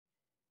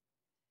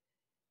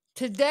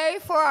Today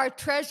for our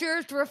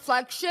treasures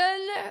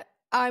reflection,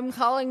 I'm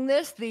calling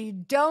this the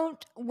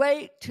Don't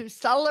Wait to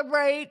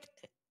Celebrate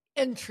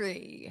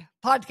entry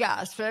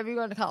podcast, whatever you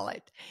want to call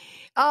it.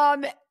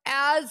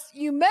 As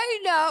you may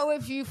know,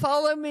 if you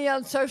follow me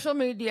on social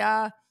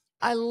media,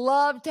 I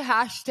love to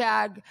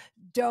hashtag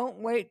Don't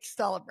Wait to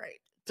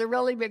Celebrate. It's a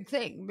really big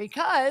thing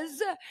because,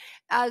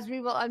 as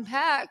we will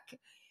unpack,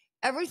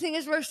 everything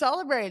is worth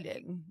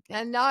celebrating,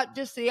 and not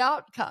just the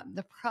outcome,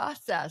 the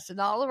process, and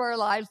all of our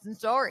lives and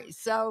stories.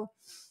 So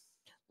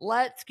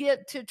let's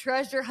get to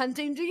treasure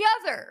hunting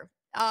together.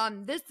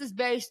 This is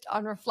based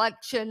on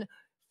reflection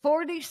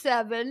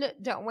 47,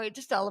 Don't Wait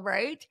to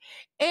Celebrate,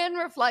 and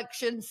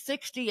reflection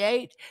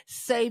 68,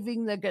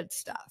 Saving the Good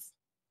Stuff.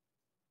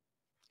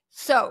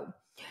 So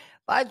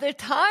by the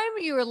time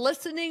you are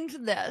listening to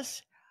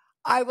this,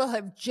 I will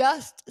have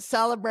just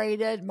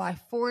celebrated my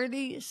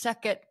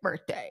 42nd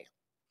birthday.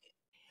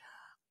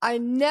 I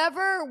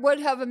never would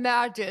have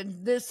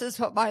imagined this is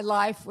what my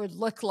life would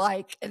look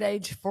like at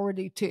age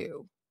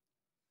 42.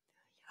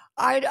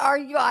 I'd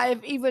argue I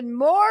have even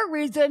more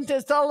reason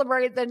to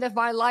celebrate than if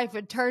my life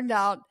had turned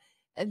out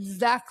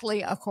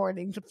exactly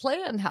according to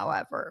plan,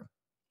 however.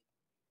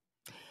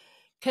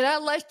 Can I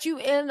let you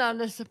in on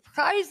a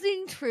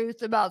surprising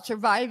truth about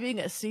surviving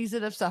a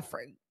season of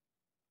suffering?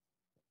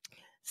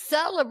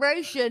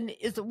 Celebration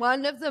is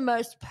one of the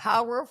most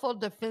powerful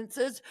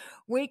defenses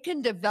we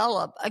can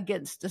develop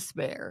against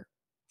despair.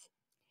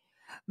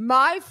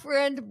 My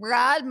friend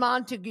Brad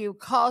Montague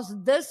calls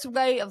this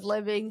way of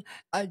living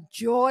a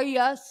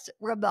joyous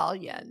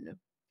rebellion.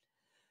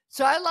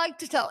 So I like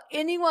to tell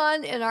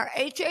anyone in our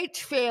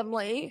HH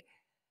family,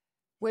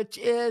 which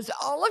is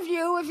all of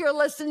you if you're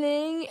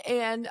listening,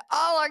 and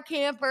all our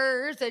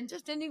campers, and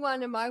just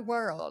anyone in my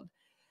world,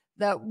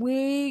 that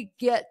we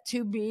get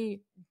to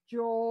be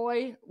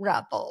joy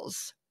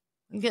rebels.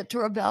 We get to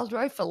rebel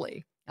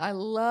joyfully. I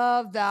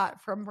love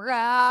that from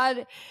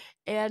Brad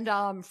and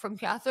from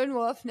Katherine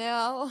Wolf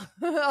now.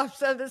 I've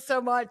said this so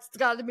much, it's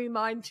got to be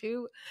mine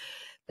too,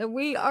 that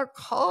we are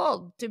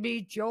called to be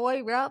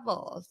joy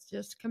rebels,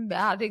 just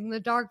combating the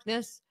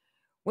darkness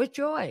with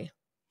joy.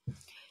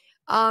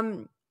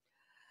 Now,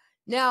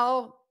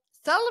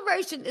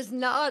 celebration is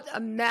not a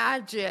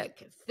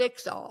magic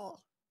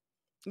fix-all.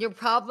 Your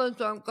problems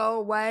won't go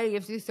away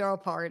if you throw a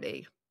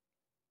party.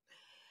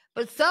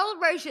 But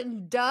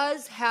celebration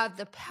does have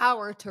the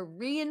power to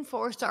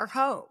reinforce our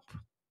hope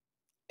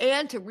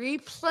and to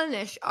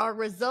replenish our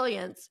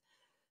resilience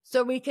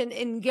so we can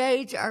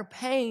engage our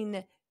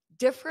pain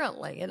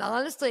differently and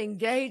honestly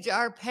engage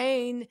our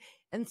pain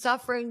and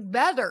suffering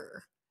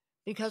better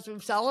because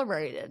we've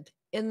celebrated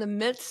in the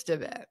midst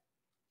of it.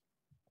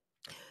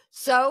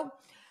 So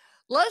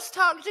let's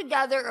talk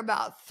together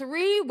about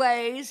 3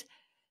 ways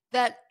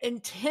that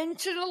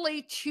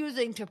intentionally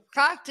choosing to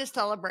practice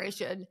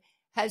celebration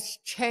has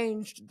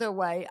changed the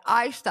way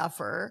I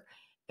suffer,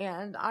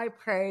 and I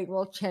pray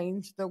will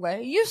change the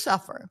way you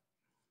suffer.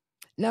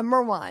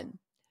 Number 1,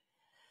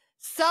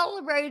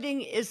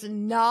 celebrating is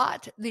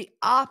not the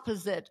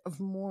opposite of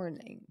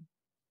mourning.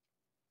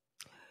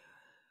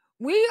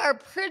 We are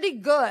pretty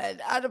good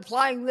at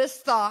applying this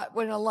thought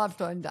when a loved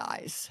one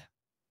dies.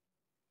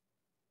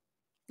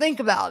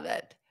 Think about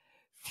it.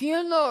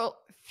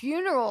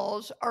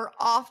 Funerals are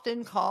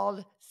often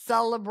called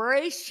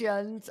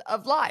celebrations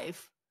of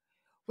life,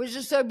 which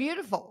is so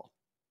beautiful.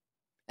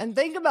 And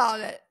think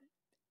about it.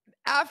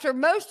 After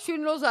most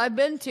funerals I've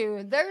been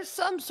to, there's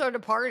some sort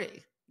of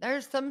party.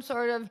 There's some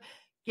sort of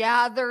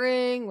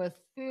gathering with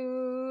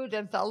food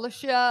and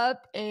fellowship,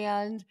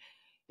 and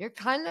you're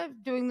kind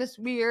of doing this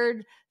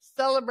weird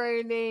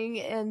celebrating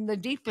in the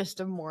deepest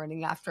of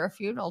mourning after a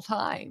funeral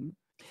time.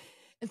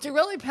 It's a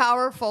really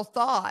powerful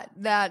thought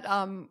that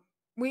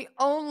we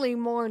only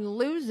mourn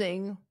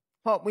losing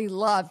what we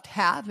loved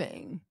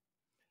having.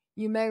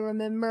 You may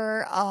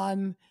remember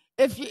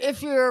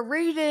if you're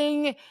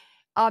reading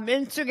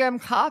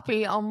Instagram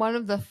copy on one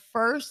of the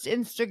first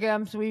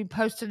Instagrams we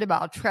posted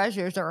about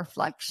treasures or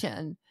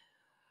reflection,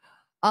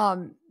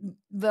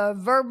 the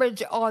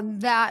verbiage on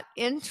that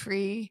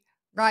entry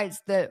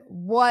writes that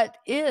what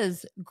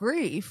is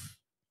grief,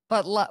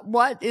 but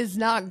what is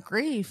not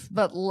grief,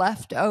 but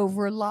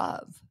leftover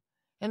love.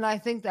 And I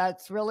think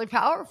that's really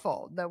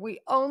powerful, that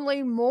we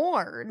only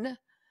mourn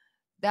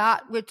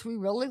that which we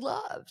really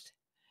loved.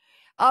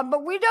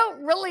 But we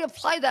don't really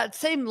apply that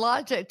same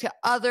logic to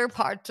other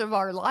parts of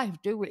our life,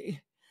 do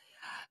we?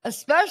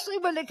 Especially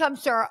when it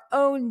comes to our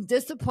own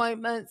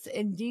disappointments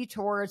and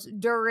detours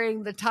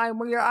during the time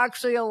we are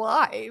actually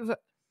alive.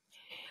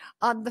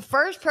 The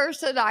first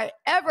person I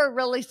ever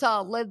really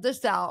saw live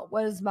this out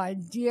was my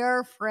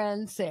dear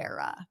friend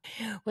Sarah.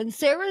 When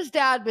Sarah's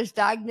dad was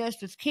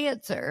diagnosed with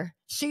cancer,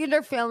 she and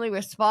her family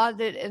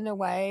responded in a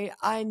way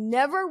I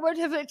never would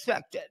have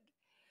expected.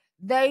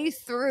 They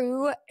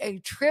threw a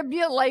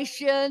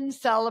tribulation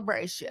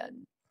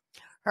celebration.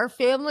 Her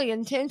family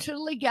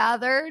intentionally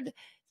gathered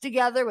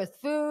together with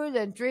food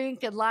and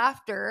drink and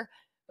laughter,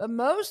 but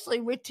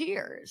mostly with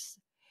tears.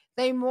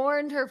 They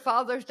mourned her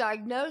father's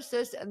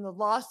diagnosis and the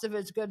loss of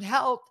his good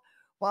health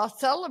while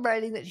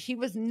celebrating that he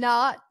was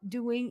not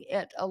doing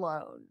it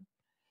alone.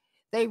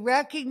 They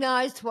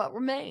recognized what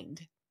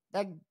remained,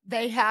 that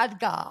they had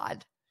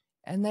God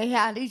and they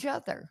had each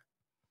other.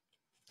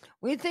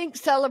 We think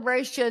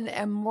celebration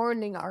and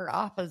mourning are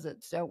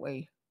opposites, don't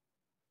we?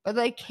 But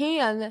they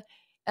can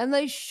and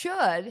they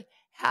should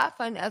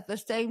happen at the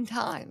same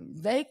time.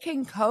 They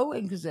can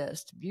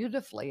coexist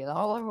beautifully in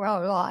all of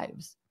our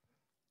lives.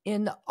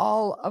 In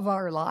all of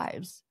our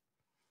lives.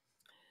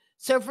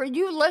 So for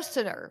you,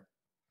 listener,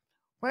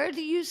 where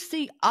do you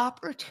see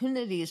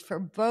opportunities for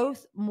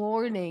both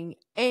mourning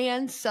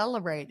and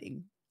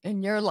celebrating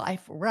in your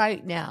life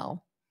right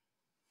now?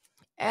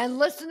 And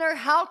listener,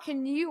 how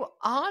can you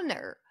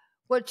honor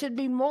what should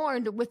be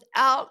mourned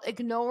without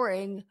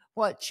ignoring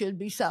what should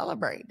be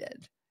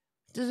celebrated?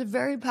 This is a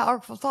very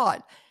powerful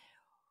thought.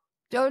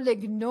 Don't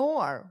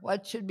ignore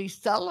what should be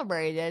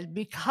celebrated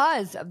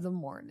because of the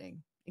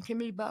mourning. It can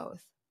be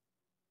both.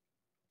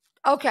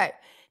 Okay,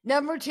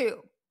 number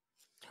 2,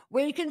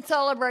 we can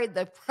celebrate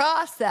the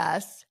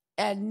process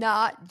and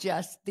not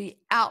just the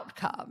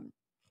outcome.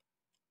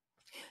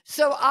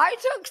 So I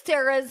took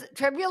Sarah's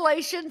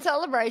tribulation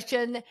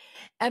celebration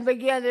and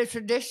began a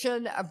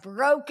tradition of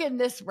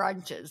brokenness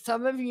brunches.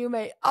 Some of you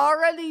may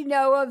already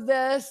know of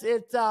this.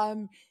 It's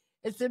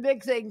a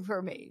big thing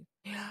for me.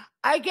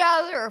 I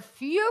gather a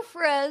few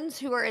friends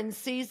who are in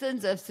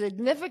seasons of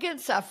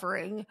significant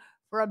suffering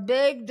for a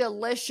big,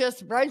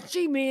 delicious,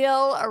 brunchy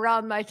meal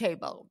around my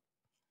table.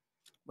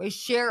 We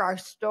share our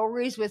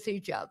stories with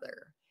each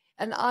other.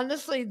 And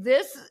honestly,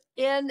 this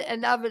in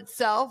and of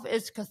itself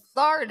is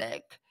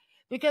cathartic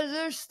because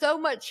there's so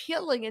much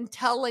healing in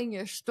telling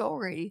your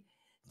story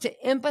to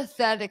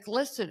empathetic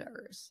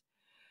listeners.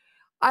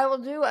 I will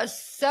do a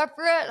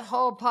separate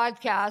whole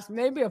podcast,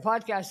 maybe a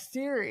podcast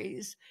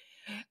series,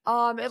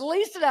 at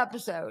least an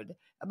episode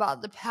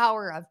about the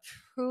power of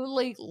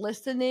truly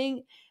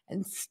listening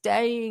and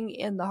staying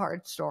in the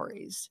hard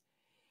stories.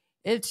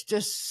 It's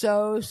just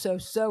so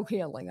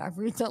healing. I've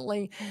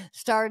recently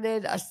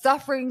started a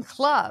suffering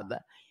club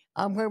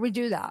where we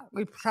do that.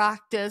 We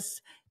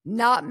practice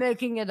not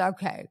making it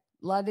okay,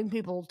 letting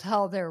people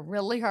tell their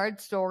really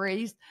hard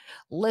stories,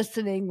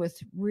 listening with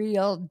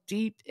real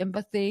deep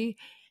empathy,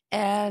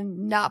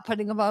 and not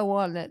putting a bow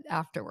on it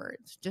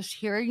afterwards. Just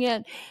hearing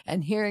it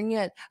and hearing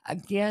it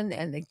again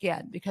and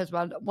again. Because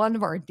one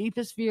of our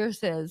deepest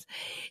fears is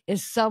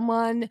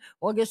someone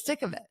will get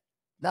sick of it.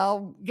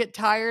 They'll get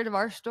tired of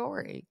our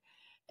story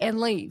and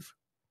leave.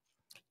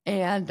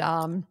 And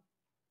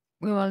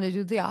we want to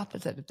do the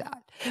opposite of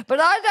that. But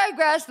I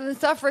digress, and the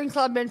Suffering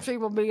Club entry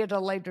will be at a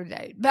later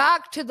date.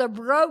 Back to the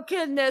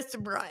brokenness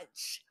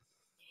brunch.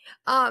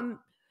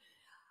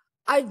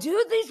 I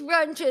do these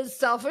brunches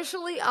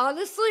selfishly,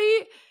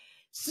 honestly,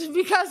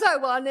 because I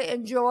want to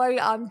enjoy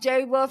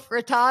J. Wolf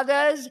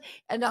frittatas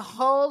and a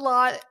whole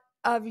lot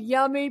of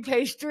yummy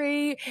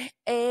pastry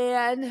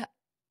and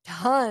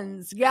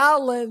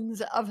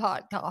gallons of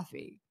hot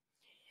coffee.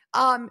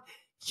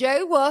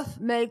 J. Wolf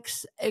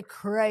makes a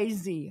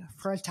crazy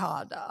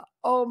frittata.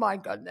 Oh my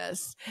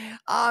goodness.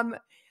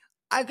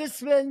 I could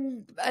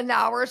spend an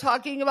hour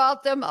talking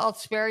about them. I'll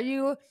spare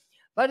you.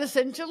 But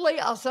essentially,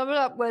 I'll sum it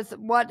up with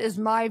what is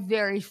my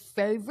very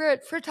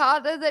favorite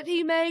frittata that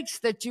he makes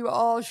that you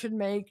all should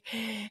make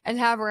and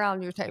have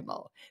around your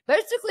table.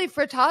 Basically,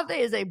 frittata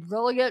is a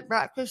brilliant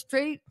breakfast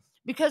treat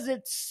because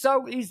it's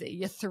so easy.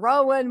 You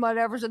throw in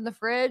whatever's in the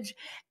fridge,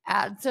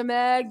 add some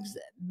eggs,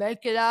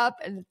 bake it up,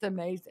 and it's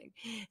amazing.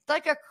 It's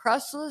like a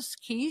crustless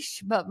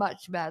quiche, but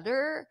much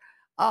better.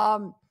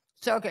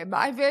 Okay,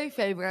 my very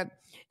favorite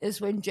is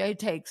when Jay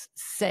takes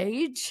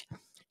sage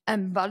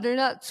and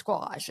butternut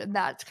squash, and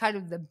that's kind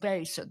of the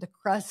base or the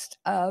crust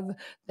of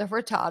the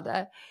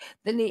frittata.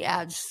 Then he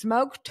adds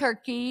smoked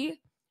turkey,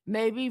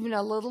 maybe even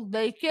a little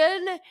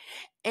bacon,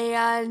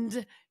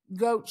 and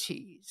goat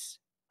cheese.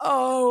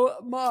 Oh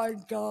my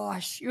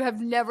gosh, you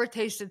have never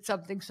tasted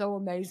something so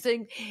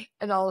amazing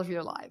in all of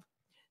your life.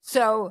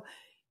 So,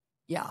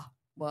 yeah,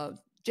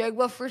 well,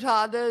 Jaguar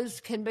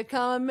frittatas can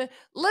become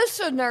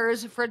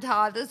listeners'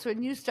 frittatas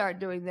when you start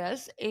doing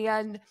this,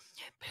 and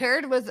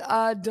paired with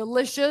a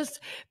delicious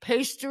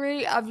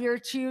pastry of your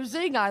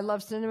choosing. I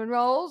love cinnamon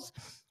rolls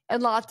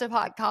and lots of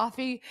hot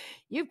coffee.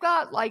 You've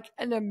got like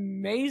an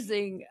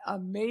amazing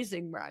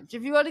brunch.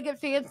 If you want to get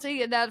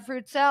fancy and add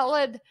fruit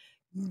salad,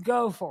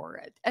 go for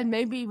it. And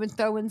maybe even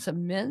throw in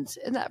some mint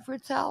in that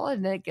fruit salad,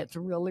 and it gets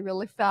really,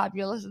 really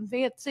fabulous and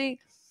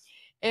fancy.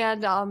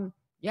 And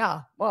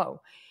yeah,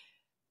 whoa.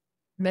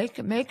 Make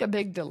a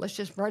big,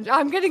 delicious brunch.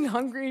 I'm getting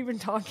hungry even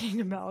talking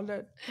about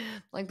it.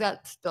 Like,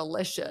 that's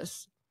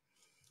delicious.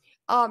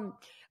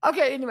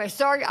 Okay, anyway,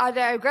 sorry, I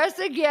digress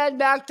again.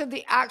 Back to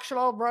the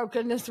actual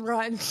brokenness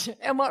brunch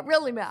and what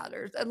really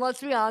matters. And let's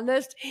be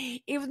honest,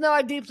 even though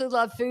I deeply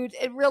love food,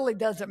 it really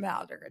doesn't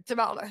matter. It's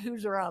about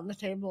who's around the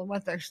table and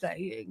what they're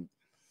saying.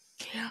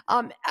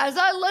 As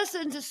I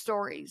listen to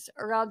stories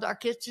around our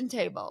kitchen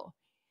table,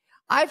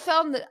 I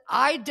found that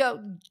I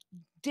don't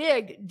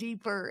dig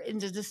deeper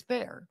into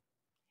despair.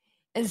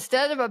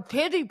 Instead of a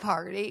pity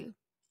party,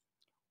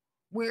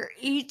 We're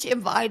each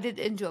invited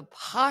into a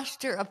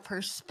posture of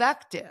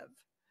perspective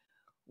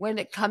when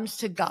it comes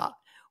to God,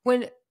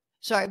 when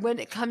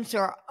it comes to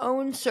our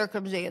own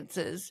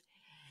circumstances,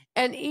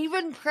 and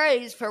even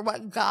praise for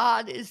what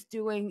God is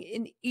doing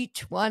in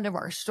each one of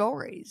our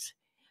stories.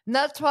 And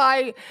that's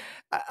why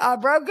a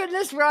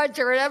brokenness brunch,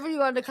 or whatever you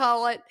want to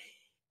call it,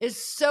 is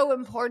so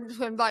important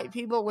to invite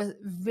people with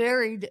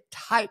varied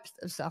types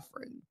of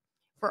suffering.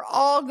 We're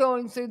all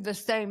going through the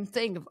same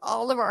thing. If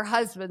all of our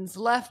husbands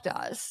left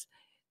us,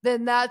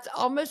 then that's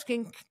almost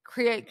can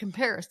create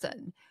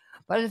comparison.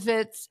 But if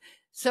it's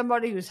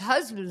somebody whose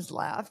husband's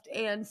left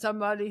and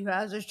somebody who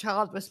has a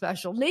child with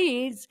special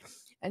needs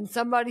and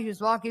somebody who's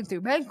walking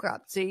through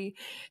bankruptcy,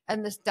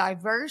 and this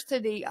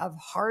diversity of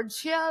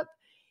hardship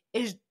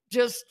is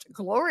just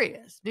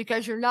glorious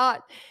because you're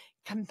not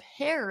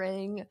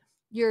comparing,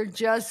 you're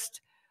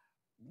just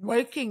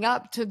waking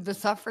up to the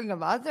suffering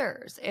of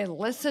others and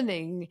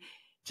listening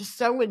just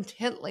so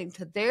intently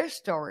to their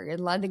story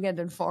and letting it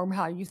inform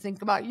how you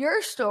think about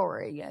your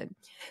story. And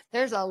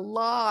there's a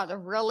lot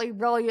of really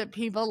brilliant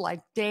people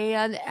like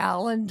Dan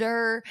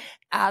Allender,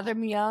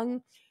 Adam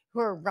Young,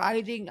 who are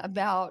writing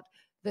about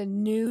the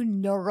new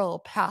neural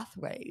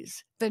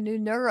pathways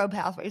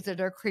that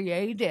are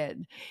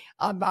created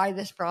by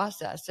this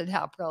process, and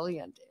how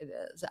brilliant it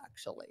is,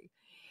 actually.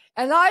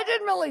 And I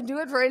didn't really do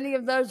it for any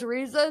of those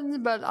reasons,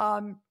 but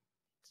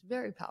it's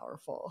very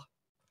powerful.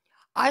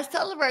 I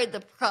celebrate the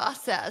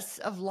process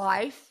of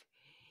life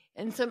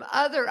in some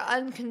other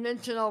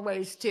unconventional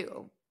ways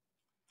too.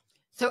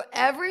 So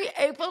every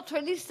April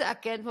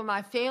 22nd, when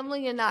my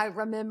family and I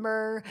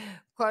remember,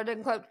 quote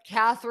unquote,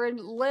 Katherine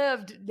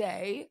lived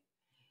day,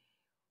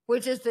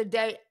 which is the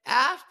day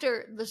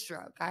after the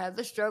stroke. I had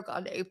the stroke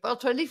on April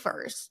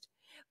 21st.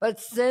 But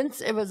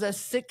since it was a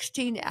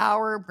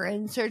 16-hour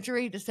brain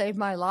surgery to save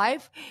my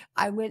life,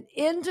 I went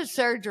into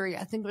surgery,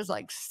 I think it was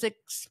like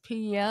 6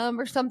 p.m.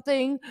 or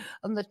something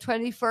on the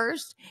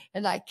 21st,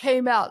 and I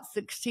came out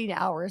 16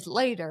 hours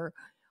later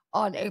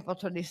on April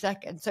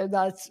 22nd. So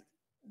that's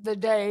the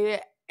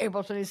day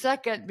April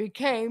 22nd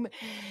became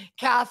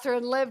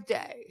Katherine Live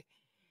Day.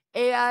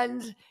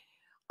 And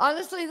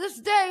honestly, this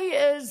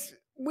day is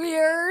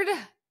weird,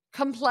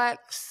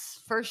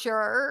 complex for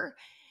sure,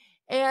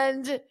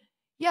 and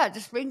yeah, it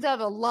just brings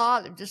out a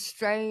lot of just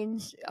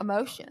strange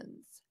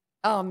emotions.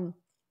 There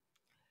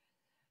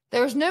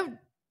was no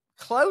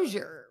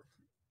closure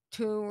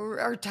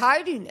or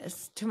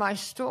tidiness to my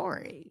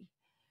story.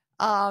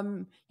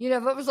 If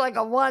it was like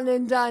a one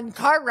and done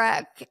car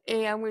wreck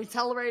and we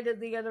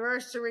celebrated the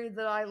anniversary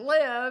that I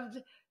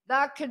lived,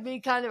 that could be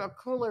kind of a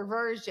cooler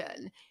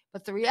version.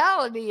 But the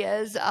reality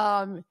is,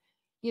 I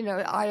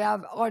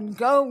have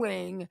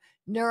ongoing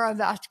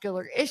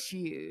neurovascular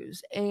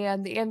issues,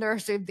 and the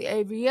anniversary of the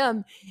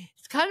AVM,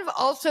 it's kind of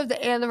also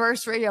the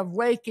anniversary of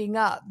waking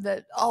up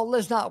that all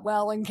is not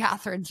well in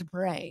Katherine's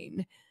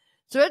brain.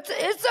 So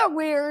it's a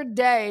weird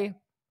day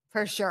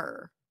for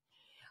sure.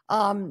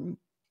 There's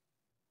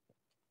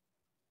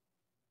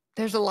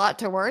a lot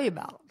to worry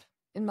about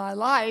in my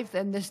life,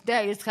 and this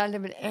day is kind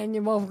of an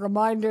annual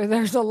reminder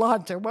there's a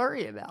lot to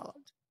worry about.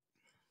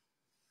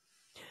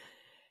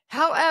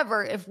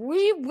 However, if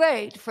we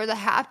wait for the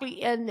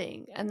happy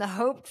ending and the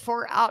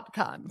hoped-for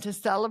outcome to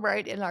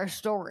celebrate in our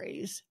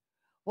stories,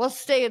 we'll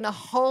stay in a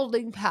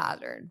holding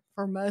pattern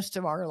for most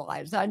of our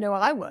lives. I know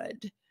I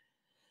would.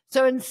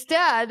 So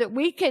instead,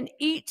 we can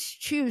each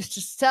choose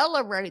to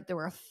celebrate the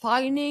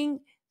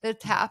refining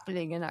that's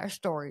happening in our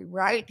story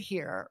right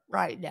here,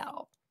 right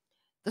now.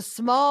 The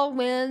small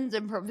wins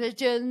and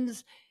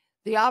provisions,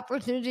 the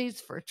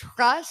opportunities for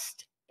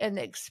trust and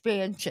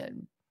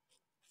expansion.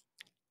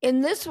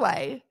 In this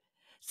way,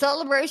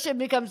 celebration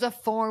becomes a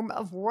form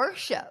of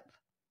worship.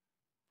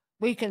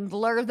 We can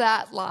blur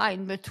that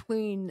line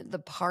between the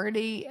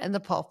party and the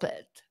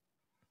pulpit.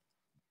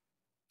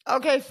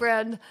 Okay,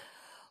 friend,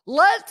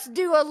 let's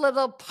do a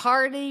little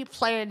party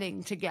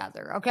planning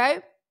together, okay?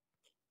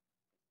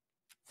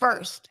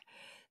 First,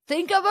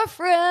 think of a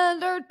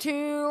friend or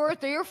two or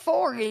three or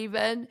four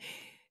even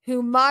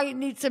who might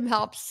need some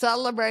help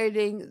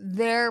celebrating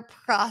their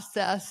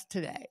process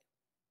today.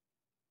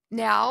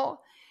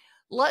 Now,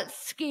 let's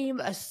scheme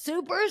a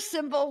super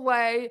simple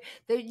way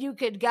that you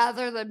could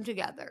gather them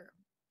together.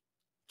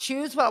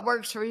 Choose what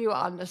works for you,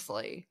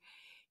 honestly.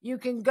 You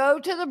can go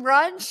to the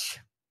brunch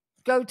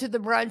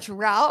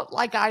route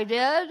like I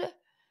did,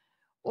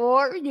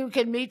 or you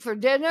can meet for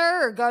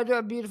dinner or go to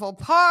a beautiful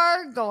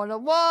park, go on a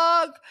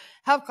walk,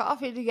 have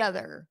coffee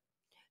together.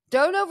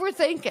 Don't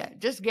overthink it.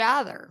 Just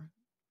gather.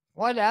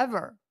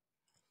 Whatever.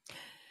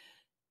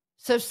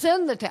 So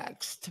send the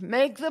text,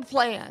 make the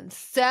plan,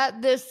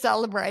 set this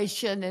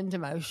celebration into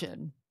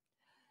motion.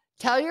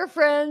 Tell your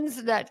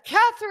friends that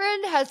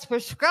Katherine has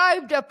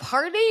prescribed a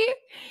party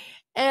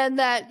and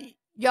that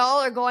y'all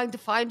are going to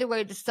find a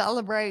way to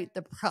celebrate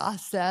the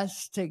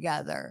process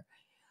together.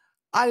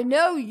 I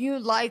know you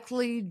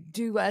likely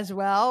do as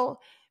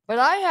well, but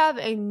I have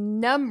a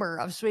number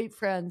of sweet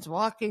friends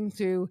walking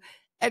through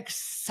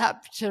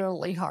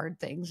exceptionally hard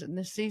things in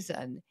this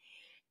season.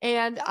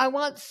 And I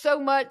want so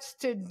much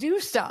to do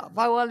stuff.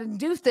 I want to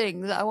do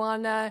things. I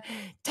want to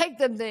take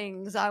them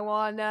things. I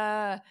want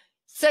to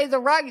say the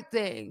right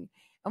thing.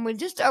 And we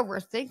just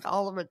overthink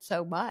all of it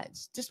so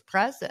much. Just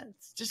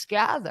presence, just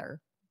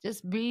gather,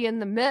 just be in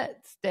the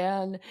midst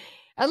and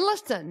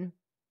listen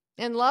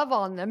and love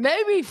on them.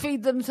 Maybe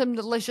feed them some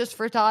delicious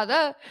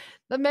frittata,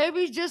 but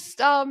maybe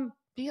just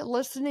be a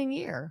listening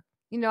ear.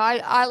 You know,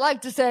 I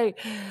like to say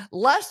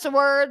less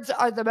words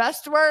are the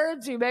best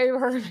words. You may have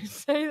heard me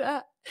say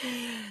that.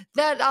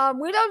 That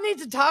we don't need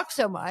to talk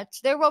so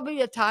much. There will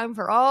be a time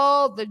for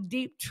all the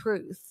deep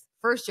truth,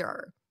 for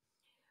sure.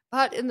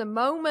 But in the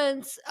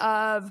moments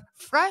of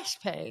fresh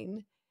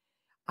pain,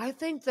 I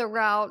think the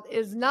route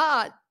is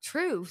not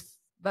truth,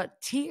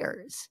 but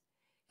tears.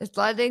 It's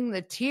letting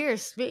the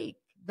tears speak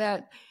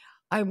that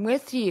I'm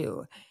with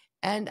you.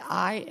 And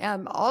I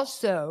am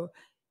also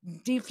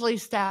deeply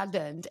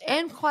saddened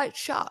and quite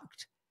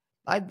shocked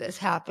by this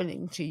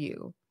happening to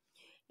you.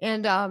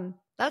 And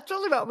that's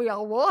really what we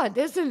all want,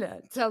 isn't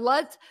it? So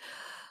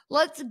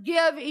let's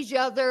give each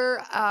other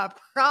a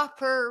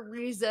proper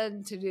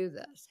reason to do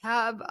this.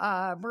 Have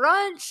a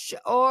brunch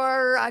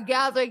or a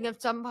gathering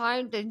of some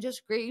kind and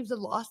just grieve the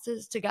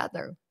losses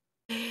together.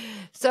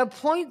 So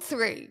point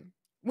 3,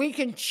 we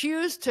can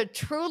choose to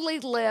truly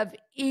live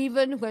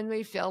even when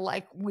we feel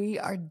like we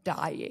are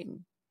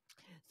dying.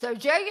 So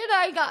Jay and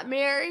I got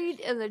married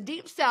in the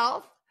Deep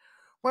South,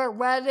 where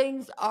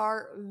weddings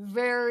are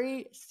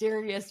very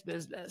serious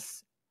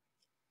business.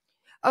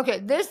 Okay,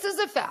 this is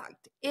a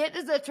fact. It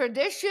is a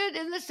tradition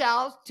in the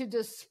South to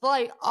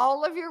display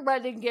all of your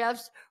wedding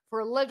gifts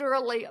for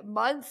literally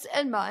months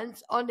and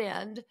months on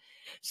end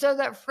so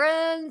that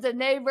friends and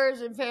neighbors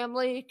and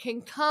family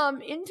can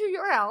come into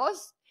your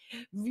house,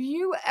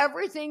 view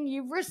everything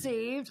you've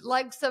received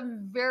like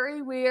some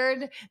very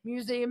weird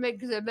museum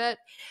exhibit,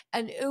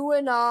 and ooh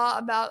and ah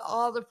about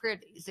all the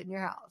pretties in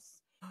your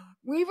house.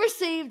 We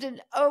received an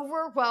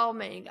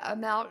overwhelming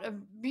amount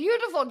of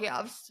beautiful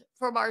gifts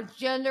from our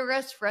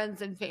generous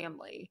friends and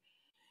family.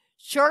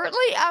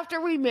 Shortly after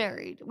we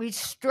married, we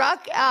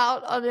struck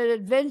out on an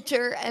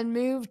adventure and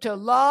moved to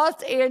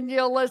Los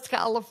Angeles,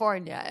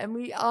 California. And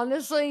we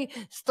honestly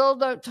still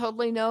don't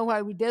totally know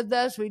why we did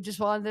this. We just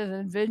wanted an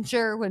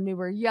adventure when we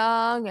were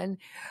young and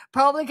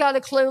probably kind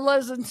of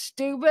clueless and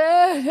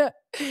stupid,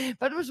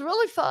 but it was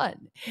really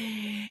fun.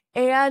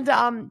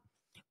 And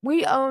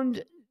we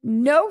owned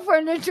no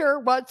furniture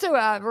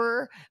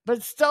whatsoever,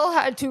 but still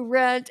had to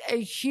rent a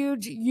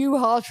huge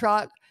U-Haul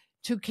truck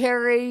to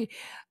carry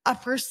a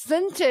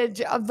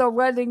percentage of the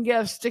wedding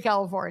gifts to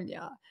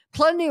California.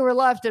 Plenty were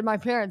left in my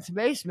parents'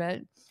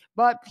 basement,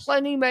 but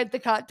plenty made the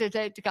cut to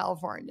take to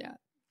California,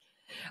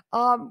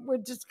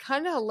 which is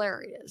kind of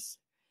hilarious.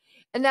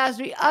 And as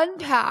we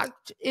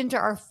unpacked into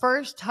our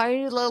first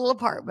tiny little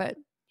apartment,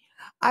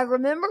 I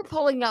remember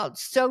pulling out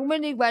so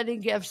many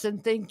wedding gifts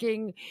and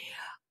thinking,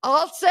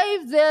 I'll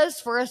save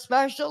this for a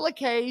special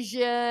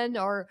occasion,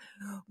 or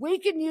we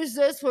can use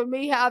this when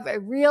we have a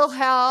real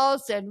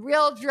house and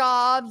real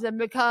jobs and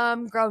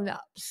become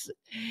grown-ups.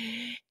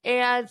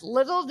 And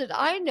little did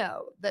I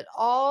know that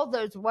all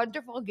those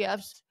wonderful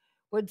gifts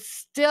would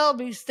still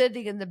be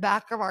sitting in the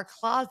back of our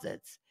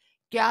closets,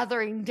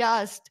 gathering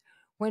dust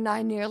when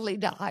I nearly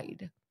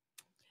died.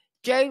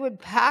 Jay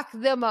would pack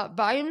them up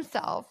by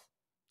himself,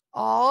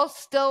 all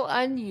still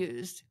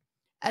unused,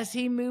 as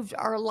he moved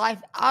our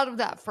life out of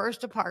that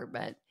first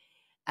apartment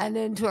and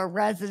into a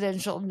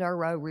residential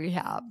neuro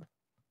rehab.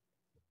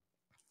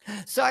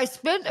 So I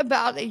spent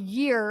about a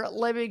year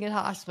living in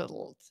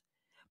hospitals.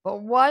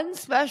 But one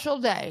special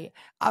day,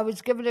 I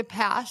was given a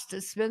pass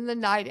to spend the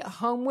night at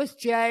home with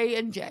Jay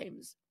and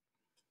James.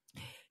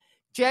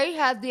 Jay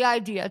had the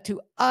idea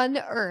to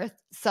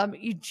unearth some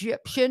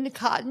Egyptian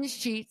cotton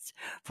sheets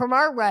from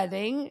our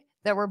wedding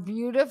that were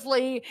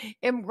beautifully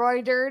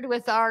embroidered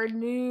with our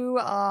new,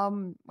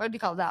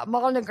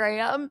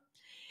 monogram,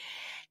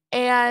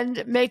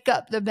 and make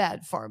up the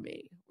bed for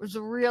me. It was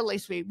really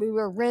sweet. We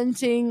were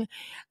renting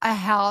a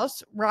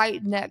house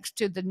right next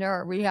to the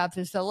neuro rehab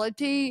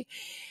facility.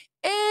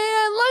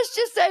 And let's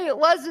just say it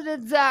wasn't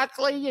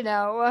exactly,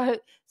 a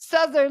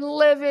Southern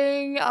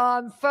living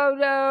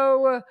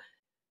photo.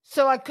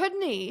 So I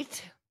couldn't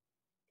eat.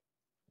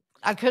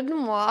 I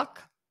couldn't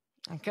walk.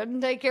 I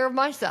couldn't take care of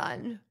my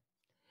son.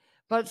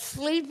 But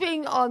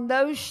sleeping on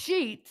those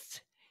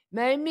sheets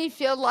made me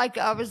feel like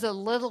I was a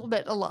little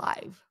bit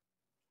alive.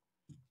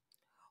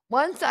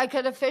 Once I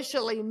could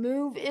officially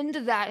move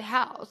into that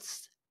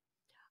house,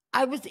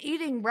 I was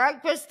eating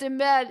breakfast in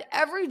bed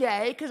every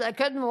day because I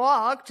couldn't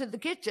walk to the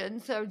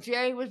kitchen, so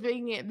Jay was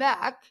bringing it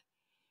back,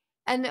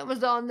 and it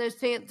was on those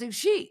fancy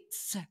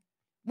sheets.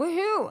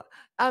 Woohoo!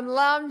 I'm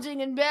lounging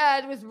in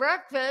bed with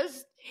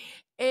breakfast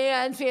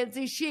and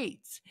fancy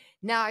sheets.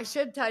 Now, I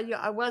should tell you,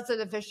 I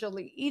wasn't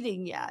officially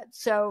eating yet.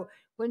 So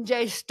when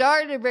Jay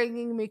started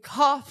bringing me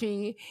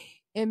coffee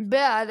in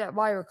bed at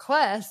my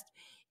request,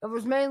 it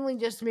was mainly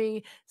just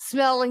me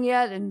smelling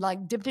it and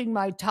like dipping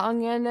my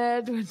tongue in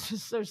it, which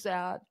is so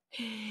sad.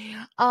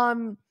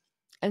 And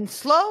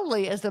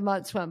slowly, as the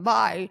months went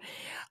by,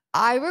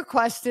 I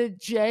requested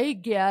Jay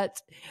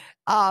get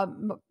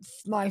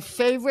my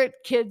favorite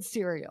kid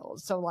cereal.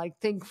 So, like,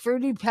 think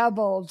Fruity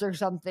Pebbles or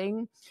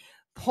something.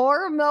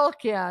 Pour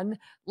milk in,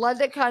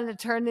 let it kind of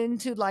turn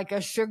into like a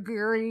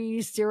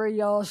sugary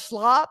cereal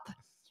slop.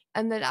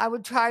 And then I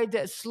would try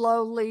to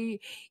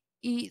slowly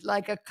eat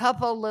like a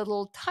couple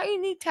little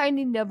tiny,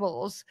 tiny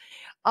nibbles.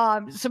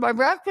 So my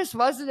breakfast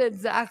wasn't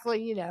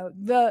exactly,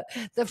 the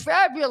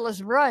fabulous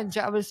brunch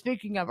I was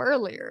speaking of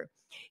earlier.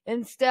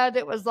 Instead,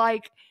 it was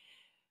like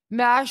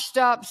mashed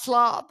up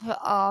slop,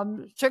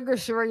 sugar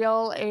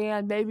cereal,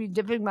 and maybe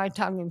dipping my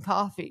tongue in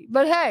coffee.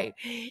 But hey,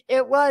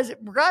 it was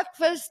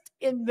breakfast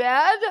in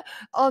bed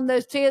on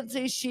those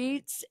fancy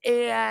sheets,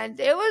 and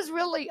it was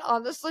really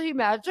honestly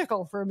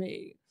magical for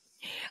me.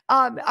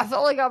 I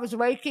felt like I was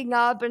waking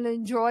up and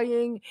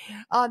enjoying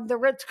the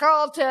Ritz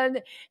Carlton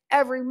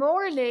every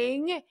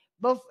morning,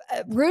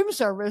 room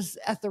service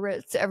at the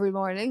Ritz every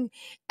morning,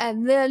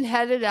 and then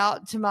headed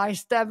out to my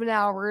 7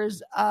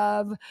 hours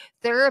of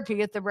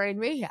therapy at the brain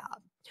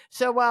rehab.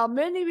 So while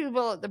many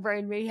people at the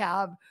brain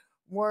rehab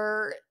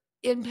were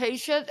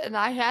inpatient, and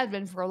I had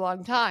been for a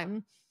long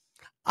time,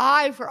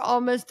 I, for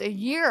almost a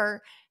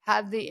year,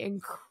 had the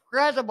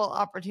incredible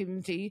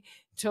opportunity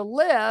to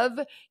live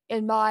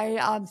in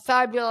my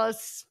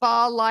fabulous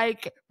spa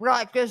like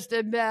breakfast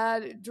in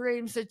bed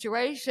dream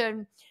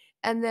situation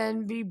and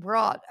then be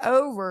brought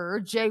over.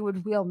 Jay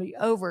would wheel me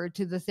over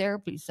to the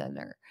therapy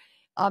center.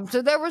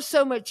 So there was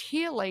so much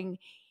healing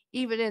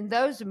even in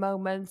those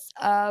moments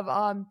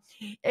of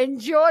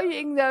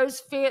enjoying those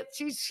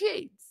fancy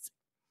sheets.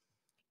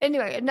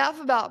 Anyway, enough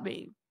about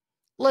me.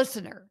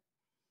 Listener,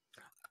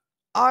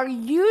 are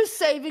you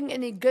saving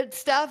any good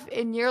stuff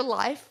in your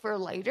life for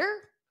later?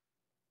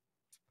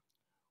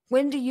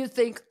 When do you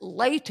think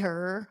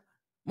later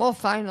will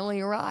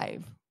finally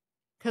arrive?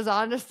 Because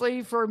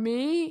honestly, for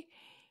me,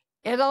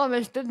 it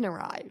almost didn't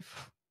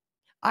arrive.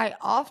 I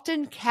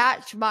often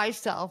catch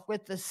myself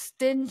with the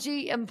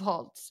stingy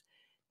impulse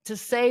to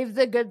save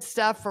the good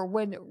stuff for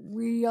when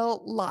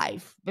real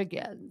life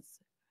begins.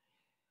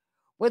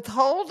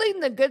 Withholding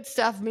the good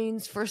stuff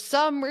means for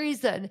some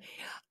reason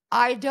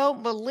I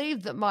don't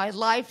believe that my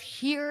life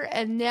here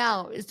and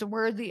now is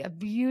worthy of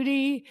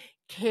beauty,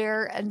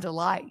 care, and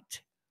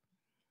delight.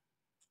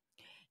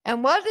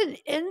 And what an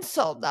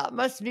insult that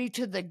must be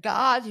to the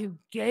God who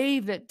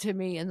gave it to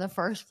me in the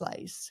first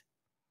place.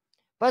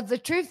 But the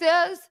truth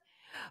is,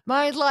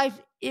 my life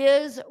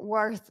is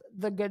worth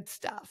the good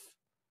stuff,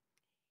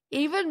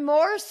 even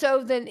more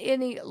so than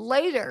any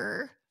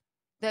later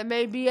that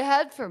may be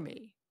ahead for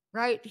me,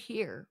 right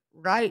here,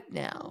 right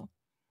now.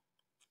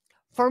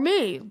 For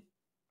me,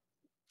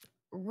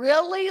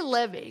 really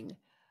living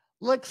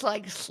looks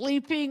like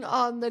sleeping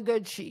on the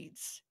good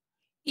sheets,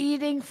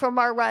 eating from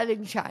our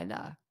wedding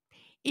china,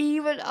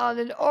 even on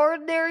an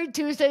ordinary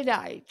Tuesday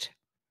night,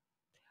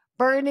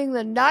 burning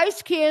the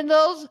nice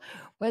candles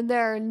when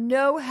there are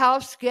no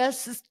house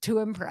guests to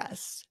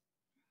impress.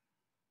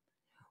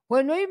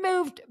 When we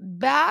moved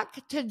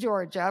back to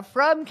Georgia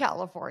from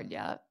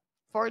California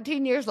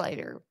 14 years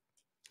later,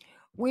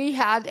 we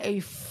had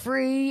a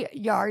free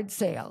yard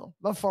sale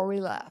before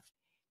we left.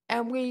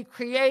 And we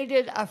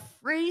created a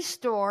free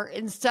store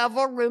in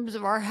several rooms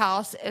of our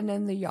house and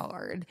in the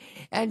yard.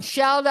 And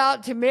shout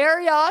out to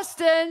Mary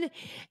Austin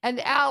and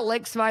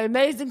Alex, my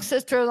amazing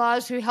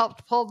sister-in-laws, who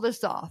helped pull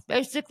this off.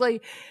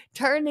 Basically,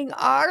 turning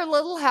our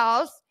little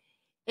house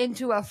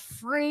into a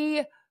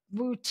free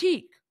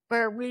boutique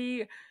where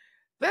we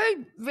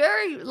very,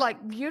 very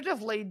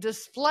beautifully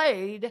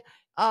displayed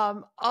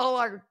all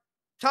our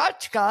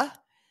tchotchke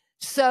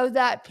so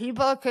that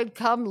people could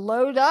come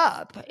load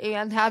up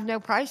and have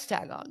no price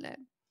tag on it.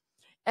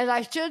 And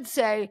I should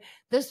say,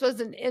 this was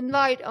an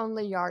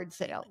invite-only yard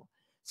sale.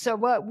 So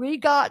what we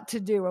got to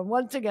do, and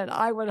once again,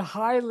 I would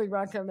highly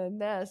recommend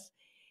this,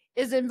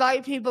 is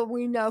invite people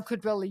we know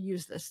could really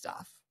use this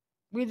stuff.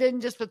 We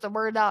didn't just put the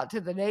word out to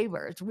the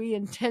neighbors. We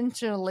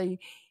intentionally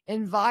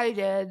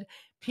invited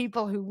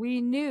people who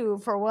we knew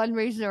for one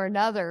reason or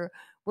another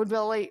would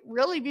really,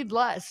 really be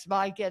blessed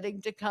by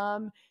getting to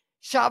come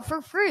shop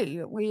for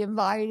free. We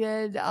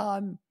invited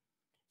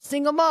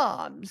single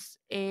moms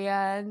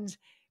and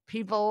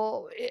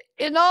people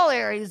in all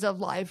areas of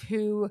life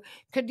who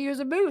could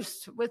use a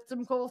boost with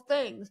some cool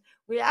things.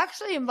 We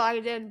actually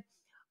invited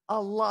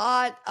a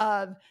lot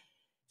of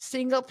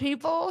single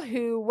people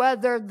who,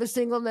 whether the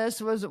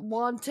singleness was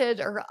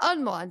wanted or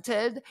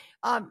unwanted,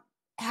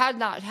 had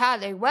not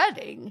had a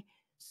wedding.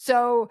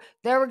 So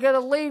they were going to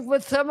leave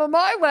with some of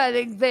my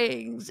wedding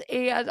things.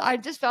 And I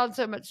just found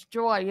so much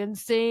joy in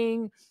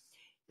seeing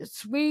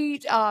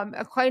sweet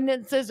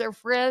acquaintances or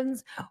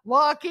friends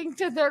walking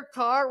to their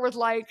car with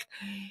like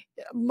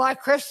my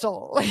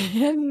crystal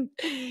and,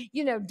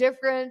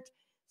 different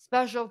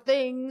special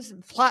things,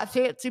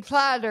 fancy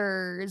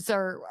platters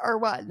or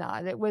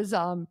whatnot. It was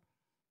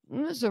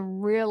a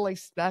really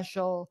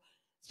special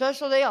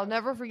day. I'll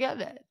never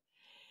forget it.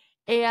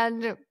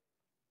 And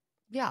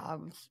yeah,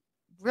 I'm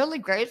really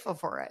grateful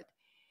for it.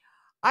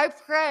 I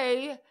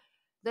pray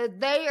that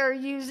they are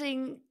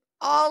using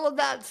all of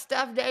that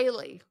stuff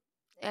daily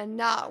and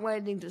not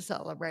waiting to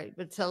celebrate,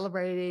 but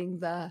celebrating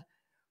the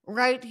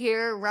right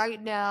here,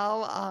 right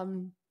now,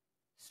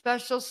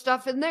 special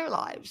stuff in their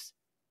lives.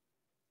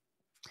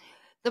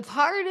 The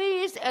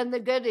parties and the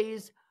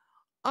goodies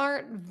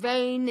aren't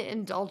vain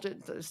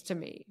indulgences to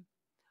me,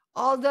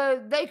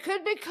 although they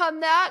could become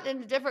that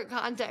in a different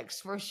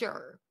context for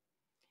sure.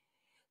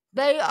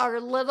 They are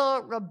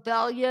little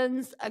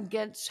rebellions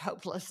against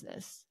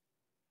hopelessness.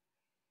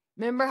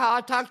 Remember how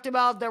I talked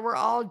about there were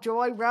all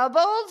joy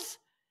rebels?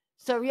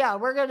 So yeah,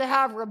 we're going to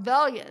have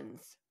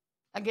rebellions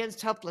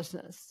against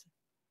hopelessness.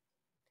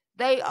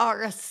 They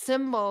are a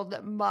symbol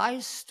that my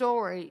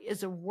story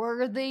is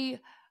worthy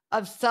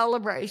of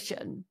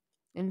celebration.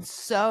 And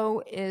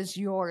so is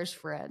yours,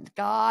 friend.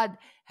 God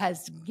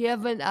has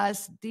given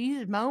us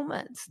these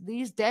moments,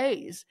 these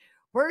days.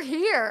 We're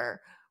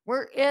here.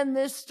 We're in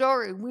this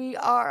story. We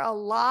are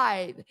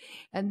alive.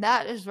 And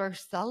that is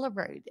worth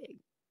celebrating.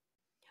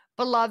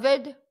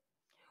 Beloved,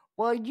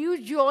 will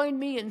you join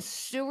me in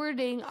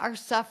stewarding our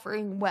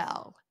suffering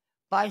well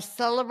by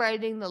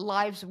celebrating the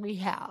lives we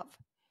have,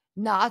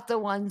 not the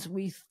ones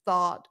we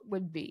thought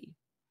would be?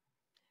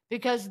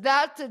 Because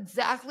that's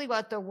exactly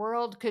what the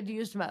world could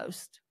use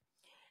most.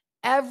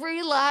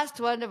 Every last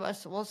one of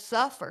us will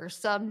suffer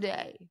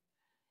someday.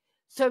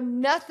 So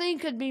nothing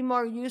could be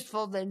more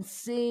useful than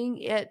seeing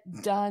it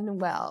done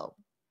well.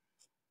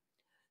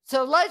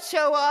 So let's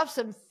show off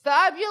some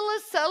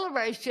fabulous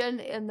celebration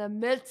in the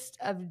midst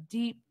of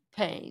deep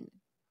pain.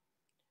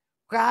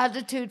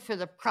 Gratitude for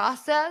the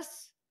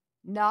process,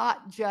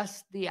 not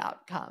just the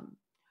outcome.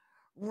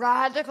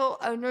 Radical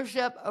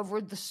ownership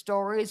over the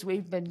stories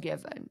we've been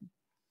given.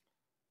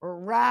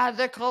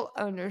 Radical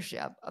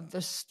ownership of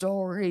the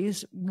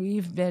stories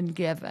we've been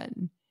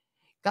given.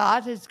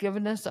 God has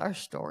given us our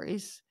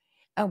stories,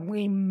 and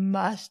we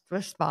must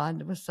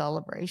respond with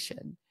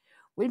celebration.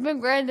 We've been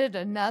granted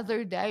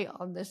another day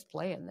on this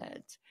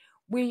planet.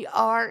 We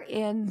are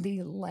in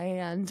the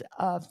land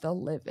of the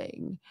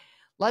living.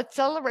 Let's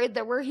celebrate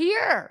that we're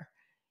here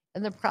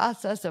in the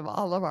process of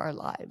all of our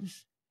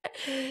lives.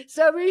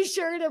 So be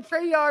sure to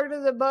pre-order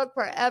the book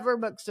wherever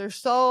books are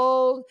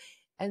sold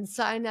and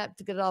sign up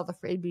to get all the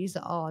freebies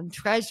on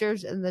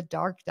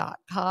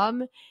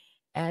treasuresinthedark.com.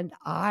 And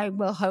I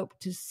will hope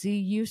to see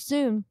you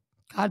soon.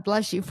 God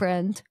bless you,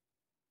 friend.